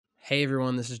Hey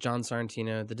everyone, this is John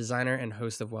Sarantino, the designer and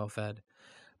host of WellFed.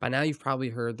 By now you've probably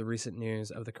heard the recent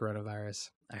news of the coronavirus.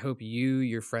 I hope you,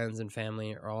 your friends, and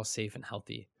family are all safe and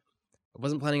healthy. I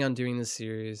wasn't planning on doing this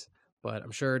series, but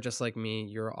I'm sure just like me,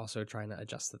 you're also trying to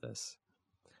adjust to this.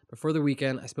 Before the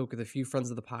weekend, I spoke with a few friends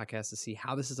of the podcast to see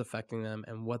how this is affecting them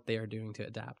and what they are doing to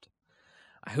adapt.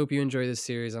 I hope you enjoy this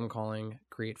series I'm calling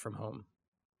Create From Home.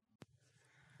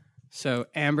 So,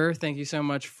 Amber, thank you so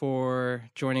much for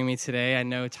joining me today. I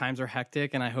know times are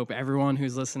hectic, and I hope everyone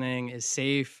who's listening is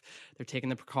safe. They're taking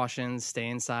the precautions, stay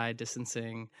inside,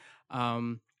 distancing.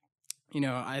 I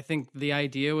think the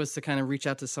idea was to kind of reach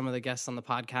out to some of the guests on the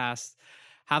podcast,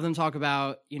 have them talk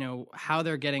about, how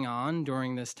they're getting on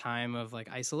during this time of like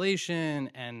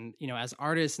isolation and, as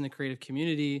artists in the creative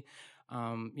community,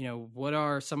 what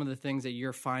are some of the things that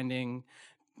you're finding,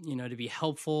 to be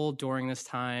helpful during this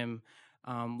time?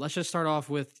 Let's just start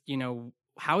off with,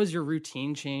 how has your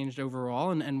routine changed overall,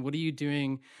 and what are you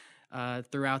doing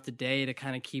throughout the day to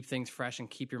kind of keep things fresh and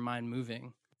keep your mind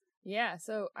moving? Yeah,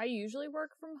 so I usually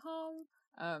work from home.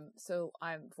 So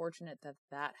I'm fortunate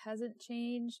that hasn't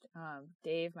changed.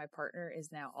 Dave, my partner,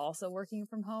 is now also working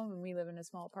from home, and we live in a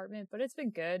small apartment, but it's been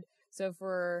good. So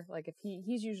for like, if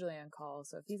he's usually on call,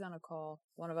 so if he's on a call,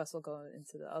 one of us will go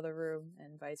into the other room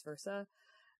and vice versa.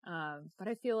 But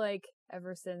I feel like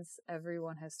ever since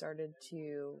everyone has started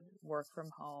to work from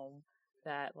home,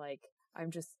 that like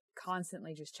I'm just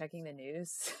constantly just checking the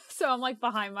news. So I'm like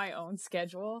behind my own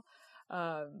schedule.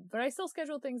 But I still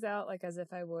schedule things out like as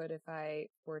if I would if I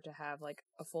were to have like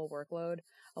a full workload.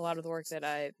 A lot of the work that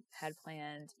I had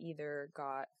planned either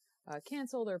got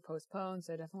canceled or postponed,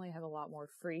 so I definitely have a lot more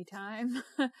free time.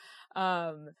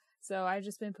 um, so I've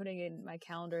just been putting in my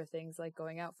calendar things like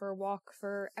going out for a walk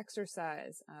for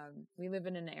exercise. We live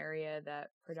in an area that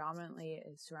predominantly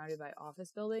is surrounded by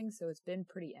office buildings, so it's been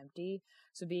pretty empty.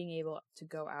 So being able to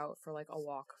go out for like a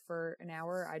walk for an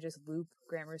hour, I just loop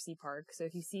Gramercy Park. So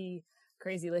if you see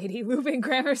crazy lady looping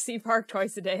Gramercy Park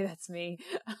twice a day, that's me.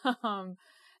 And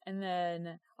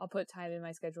then I'll put time in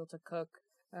my schedule to cook.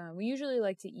 We usually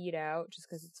like to eat out just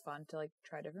because it's fun to like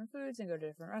try different foods and go to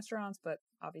different restaurants, but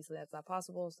obviously that's not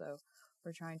possible. So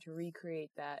we're trying to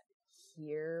recreate that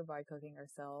here by cooking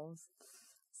ourselves.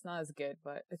 It's not as good,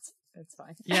 but it's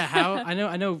fine. Yeah, I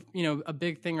know, a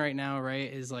big thing right now,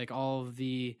 right, is like all of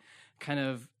the kind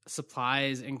of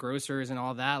supplies and grocers and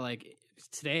all that. Like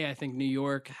today, I think New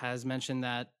York has mentioned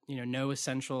that, no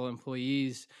essential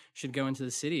employees should go into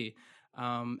the city.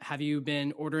 Have you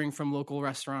been ordering from local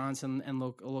restaurants and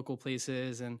local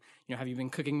places? And, have you been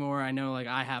cooking more? I know like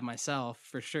I have myself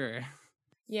for sure.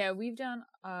 Yeah, we've done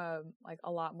like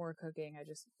a lot more cooking. I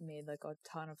just made like a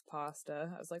ton of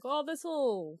pasta. I was like, well, this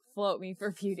will float me for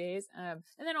a few days. And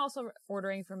then also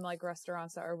ordering from like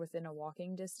restaurants that are within a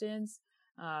walking distance.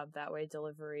 That way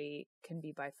delivery can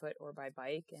be by foot or by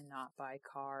bike and not by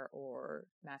car or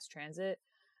mass transit.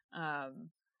 And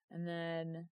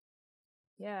then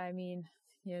yeah, I mean,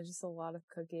 just a lot of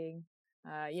cooking.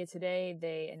 Today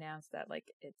they announced that like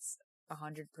it's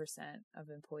 100% of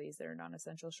employees that are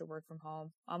non-essential should work from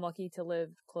home. I'm lucky to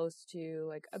live close to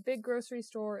like a big grocery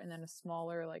store and then a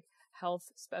smaller like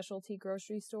health specialty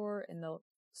grocery store. And the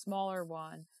smaller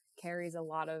one carries a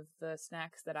lot of the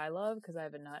snacks that I love because I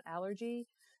have a nut allergy.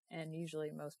 And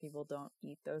usually most people don't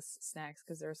eat those snacks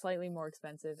because they're slightly more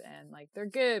expensive and like they're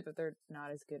good, but they're not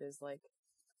as good as like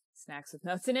snacks with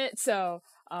nuts in it. So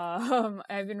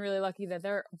I've been really lucky that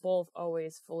they're both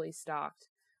always fully stocked.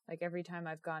 Like every time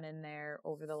I've gone in there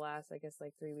over the last, I guess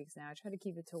like 3 weeks now, I try to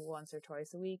keep it to once or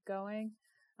twice a week going.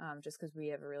 Just because we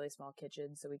have a really small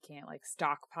kitchen, so we can't like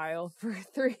stockpile for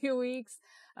 3 weeks.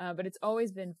 But it's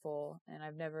always been full, and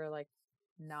I've never like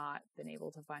not been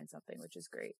able to find something, which is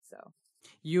great. So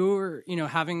You're,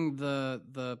 having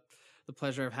the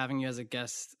pleasure of having you as a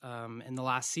guest in the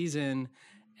last season,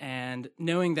 and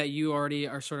knowing that you already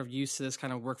are sort of used to this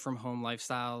kind of work from home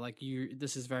lifestyle, like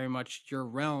this is very much your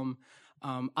realm.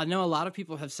 I know a lot of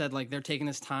people have said like they're taking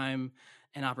this time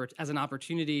and as an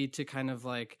opportunity to kind of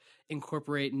like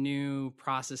incorporate new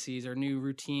processes or new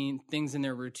routine things in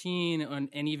their routine,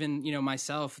 and even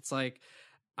myself, it's like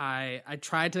I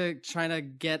tried to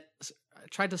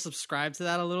subscribe to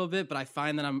that a little bit, but I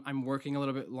find that I'm working a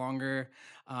little bit longer.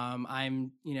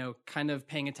 I'm kind of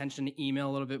paying attention to email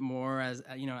a little bit more as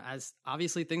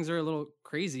obviously things are a little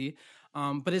crazy.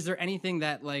 But is there anything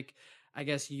that like I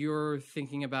guess you're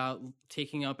thinking about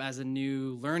taking up as a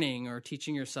new learning or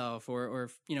teaching yourself or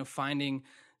finding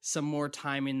some more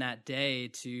time in that day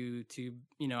to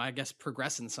I guess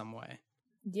progress in some way?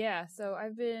 yeah, so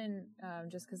I've been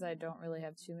just because I don't really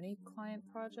have too many client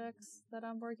projects that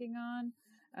I'm working on.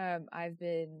 I've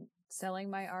been selling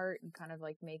my art and kind of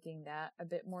like making that a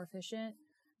bit more efficient,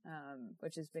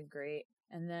 which has been great.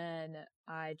 And then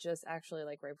I just actually,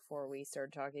 like right before we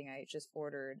started talking, I just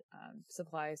ordered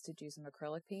supplies to do some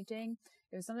acrylic painting.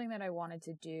 It was something that I wanted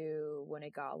to do when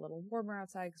it got a little warmer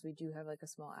outside, because we do have like a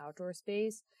small outdoor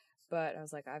space. But I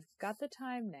was like, I've got the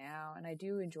time now and I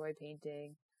do enjoy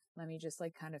painting. Let me just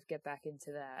like kind of get back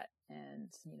into that and,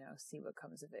 you know, see what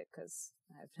comes of it, because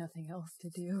I have nothing else to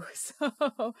do.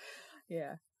 So,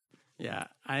 yeah. Yeah,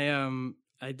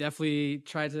 I definitely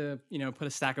tried to, you know, put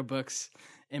a stack of books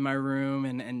in my room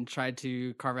and tried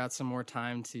to carve out some more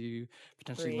time to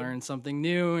potentially Agreed. learn something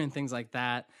new and things like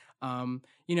that.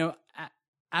 You know,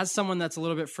 as someone that's a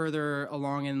little bit further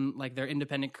along in like their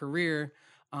independent career,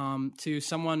 to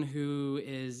someone who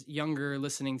is younger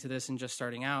listening to this and just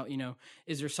starting out, you know,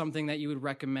 is there something that you would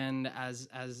recommend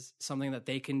as something that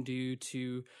they can do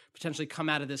to potentially come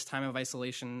out of this time of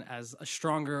isolation as a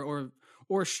stronger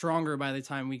or stronger by the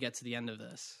time we get to the end of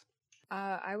this?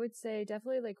 I would say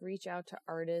definitely like reach out to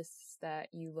artists that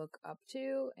you look up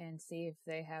to and see if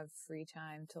they have free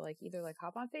time to like either like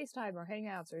hop on FaceTime or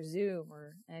Hangouts or Zoom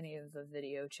or any of the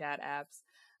video chat apps.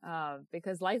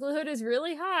 Because likelihood is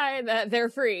really high that they're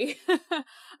free.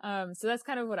 So that's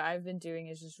kind of what I've been doing,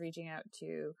 is just reaching out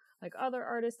to like other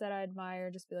artists that I admire.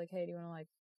 Just be like, hey, do you want to like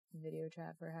video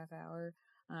chat for a half hour?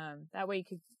 That way you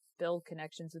could build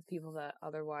connections with people that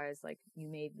otherwise like you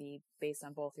maybe based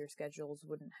on both your schedules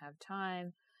wouldn't have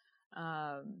time.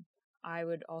 I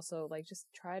would also like just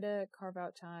try to carve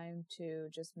out time to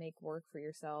just make work for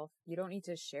yourself. You don't need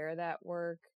to share that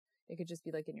work. It could just be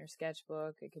like in your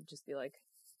sketchbook. It could just be like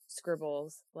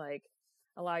scribbles. Like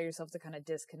allow yourself to kind of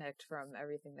disconnect from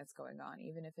everything that's going on,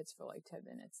 even if it's for like 10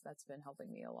 minutes. That's been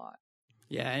helping me a lot.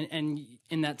 Yeah, and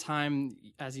in that time,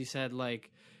 as you said,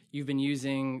 like you've been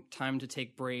using time to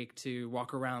take break, to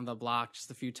walk around the block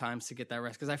just a few times to get that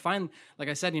rest. Because I find, like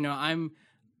I said, you know,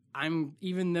 I'm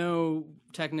even though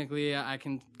technically I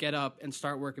can get up and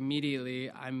start work immediately,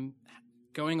 I'm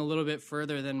going a little bit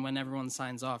further than when everyone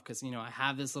signs off, because you know I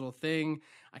have this little thing.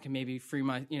 I can maybe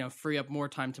free up more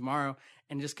time tomorrow,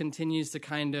 and just continues to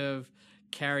kind of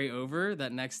carry over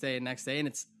that next day and next day. And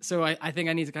it's so I think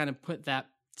I need to kind of put that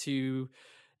to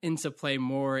into play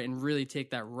more and really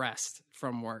take that rest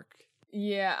from work.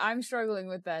 Yeah, I'm struggling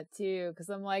with that too, because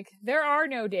I'm like, there are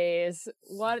no days.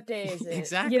 What day is it?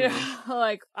 Exactly. You know,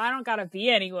 like I don't gotta be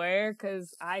anywhere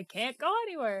because I can't go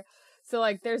anywhere. So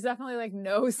like, there's definitely like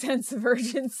no sense of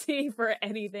urgency for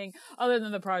anything other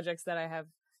than the projects that I have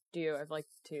due. I have like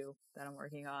 2 that I'm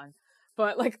working on.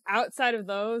 But like outside of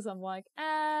those, I'm like,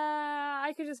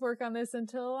 I could just work on this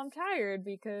until I'm tired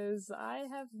because I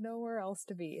have nowhere else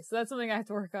to be. So that's something I have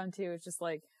to work on too. It's just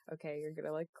like, okay, you're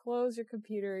gonna like close your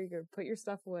computer, you're gonna put your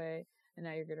stuff away, and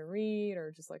now you're gonna read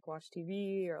or just like watch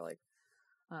TV or like,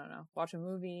 I don't know, watch a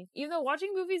movie. Even though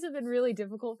watching movies have been really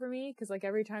difficult for me because like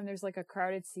every time there's like a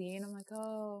crowded scene, I'm like,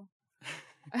 oh,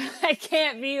 I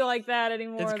can't be like that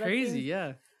anymore. It's crazy,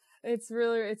 yeah. It's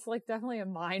like definitely a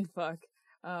mind fuck.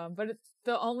 But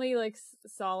the only like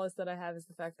solace that I have is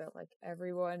the fact that like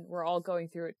we're all going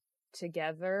through it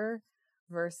together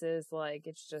versus like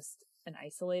it's just an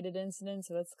isolated incident.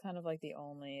 So that's kind of like the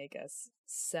only, I guess,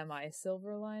 semi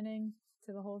silver lining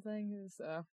to the whole thing is,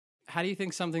 How do you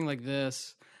think something like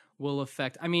this will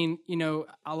affect? I mean, you know,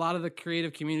 a lot of the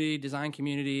creative community, design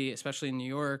community, especially in New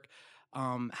York,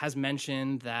 has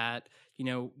mentioned that, you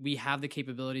know, we have the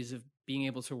capabilities of being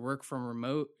able to work from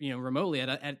remotely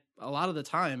at a lot of the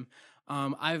time.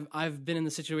 I've been in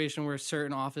the situation where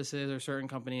certain offices or certain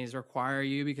companies require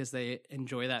you because they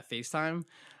enjoy that FaceTime.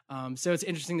 So it's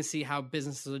interesting to see how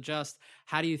businesses adjust.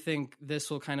 How do you think this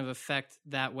will kind of affect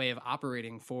that way of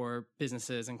operating for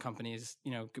businesses and companies,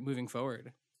 you know, moving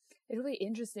forward? it'll be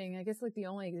interesting. I guess like the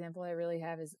only example I really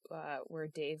have is where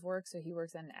Dave works. So he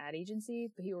works at an ad agency,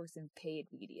 but he works in paid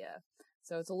media.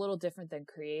 So it's a little different than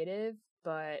creative,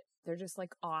 but they're just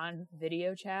like on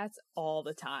video chats all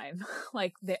the time.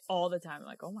 Like they all the time. I'm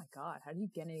like, oh my God, how do you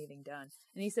get anything done?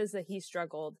 And he says that he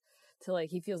struggled to like,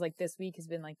 he feels like this week has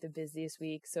been like the busiest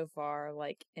week so far,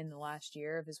 like in the last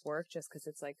year of his work, just because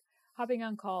it's like hopping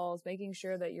on calls, making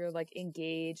sure that you're like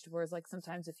engaged. Whereas like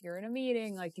sometimes if you're in a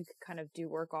meeting, like you could kind of do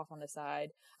work off on the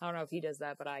side. I don't know if he does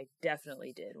that, but I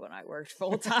definitely did when I worked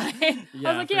full time. I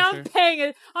was like, yeah,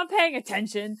 sure. I'm paying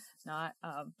attention. Not,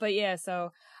 but yeah,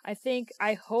 so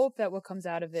I hope that what comes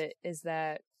out of it is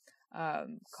that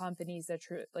companies that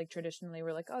traditionally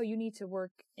were like, oh, you need to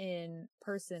work in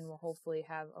person will hopefully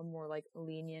have a more like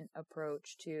lenient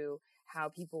approach to how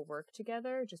people work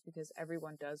together, just because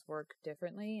everyone does work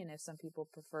differently. And if some people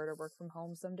prefer to work from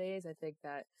home some days, I think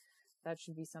that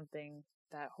should be something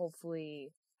that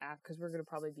hopefully because we're going to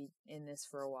probably be in this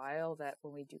for a while, that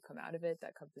when we do come out of it,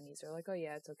 that companies are like, oh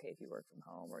yeah, it's okay if you work from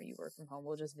home, or you work from home,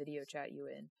 we'll just video chat you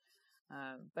in.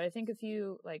 But I think a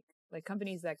few like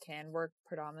companies that can work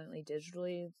predominantly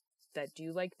digitally that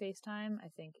do like FaceTime, I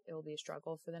think it will be a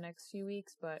struggle for the next few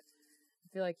weeks, but I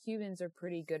feel like humans are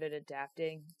pretty good at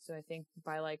adapting. So I think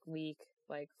by like week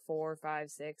like 4, 5,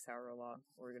 6, however long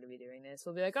we're going to be doing this,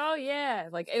 we'll be like, oh yeah,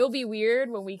 like it'll be weird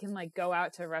when we can like go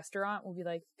out to a restaurant. We'll be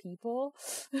like, people,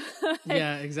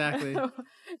 Yeah, exactly.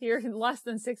 You're less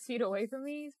than 6 feet away from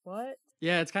me. What?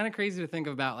 Yeah, it's kind of crazy to think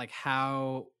about like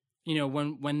how, you know,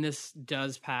 when this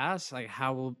does pass, like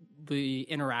how we'll be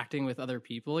interacting with other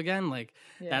people again. Like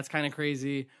that's kind of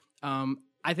crazy.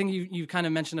 I think you kind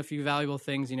of mentioned a few valuable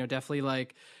things, you know, definitely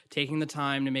like taking the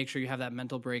time to make sure you have that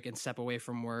mental break and step away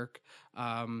from work.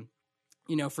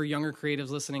 You know, for younger creatives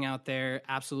listening out there,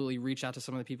 absolutely reach out to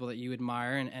some of the people that you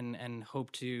admire and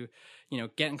hope to, you know,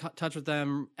 get in touch with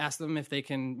them, ask them if they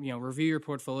can, you know, review your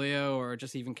portfolio or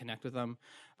just even connect with them.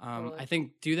 Totally. I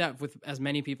think do that with as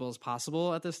many people as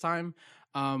possible at this time.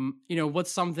 You know,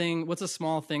 what's a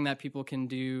small thing that people can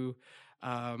do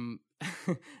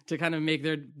to kind of make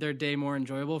their day more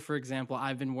enjoyable? For example,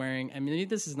 I've been wearing, I mean,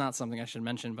 this is not something I should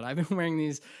mention, but I've been wearing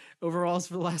these overalls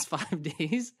for the last 5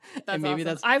 days. That's and maybe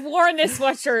awesome. I've worn this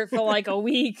sweatshirt for like a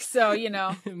week, so you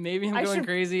know. Maybe I'm going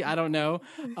crazy. I don't know.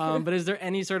 But is there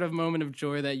any sort of moment of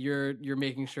joy that you're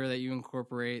making sure that you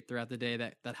incorporate throughout the day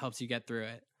that helps you get through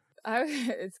it?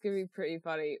 It's gonna be pretty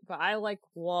funny, but I like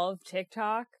love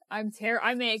TikTok. I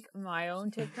make my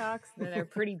own TikToks, and they're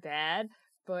pretty bad.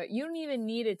 But you don't even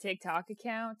need a TikTok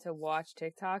account to watch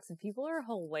TikToks, and people are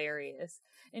hilarious.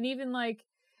 And even like,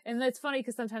 and that's funny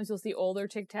because sometimes you'll see older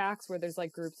TikToks where there's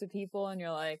like groups of people, and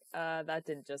you're like, that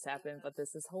didn't just happen, but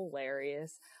this is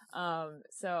hilarious.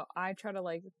 So I try to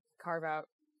like carve out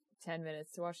 10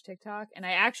 minutes to watch TikTok, and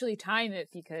I actually time it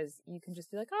because you can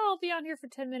just be like, oh, I'll be on here for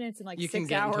 10 minutes, and like you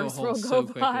 6 hours will go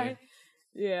by.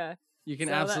 Yeah. You can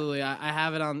absolutely, I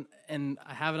have it on, and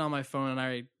I have it on my phone,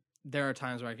 and there are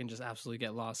times where I can just absolutely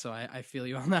get lost. So I feel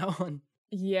you on that one.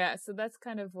 Yeah. So that's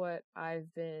kind of what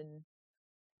I've been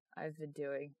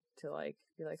doing to like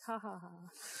be like, ha ha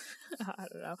ha. I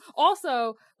don't know.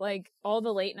 Also, like all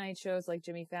the late night shows like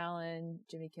Jimmy Fallon,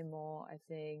 Jimmy Kimmel, I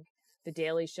think The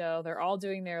Daily Show, they're all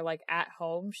doing their like at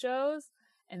home shows,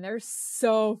 and they're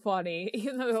so funny,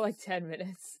 even though they're like 10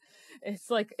 minutes.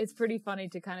 It's pretty funny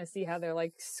to kind of see how they're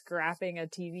like scrapping a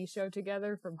TV show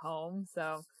together from home.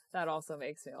 So that also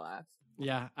makes me laugh.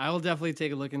 Yeah, I will definitely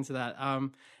take a look into that.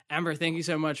 Amber, thank you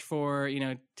so much for, you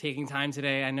know, taking time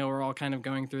today. I know we're all kind of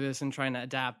going through this and trying to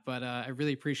adapt, but I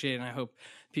really appreciate it. And I hope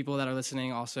people that are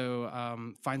listening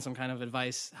also find some kind of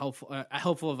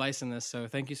helpful advice in this. So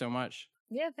thank you so much.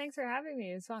 Yeah, thanks for having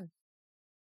me. It's fun.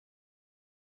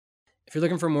 If you're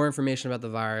looking for more information about the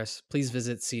virus, please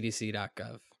visit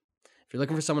cdc.gov. If you're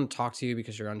looking for someone to talk to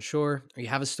because you're unsure or you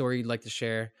have a story you'd like to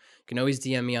share, you can always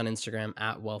DM me on Instagram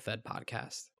at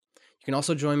WellFedPodcast. You can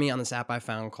also join me on this app I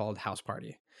found called House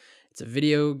Party. It's a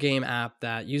video game app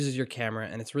that uses your camera,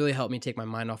 and it's really helped me take my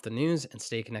mind off the news and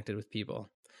stay connected with people.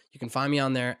 You can find me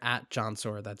on there at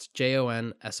Jonsorre. That's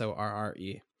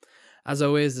JONSORRE. As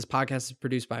always, this podcast is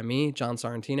produced by me, John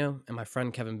Sorrentino, and my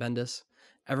friend Kevin Bendis.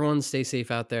 Everyone stay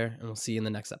safe out there, and we'll see you in the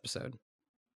next episode.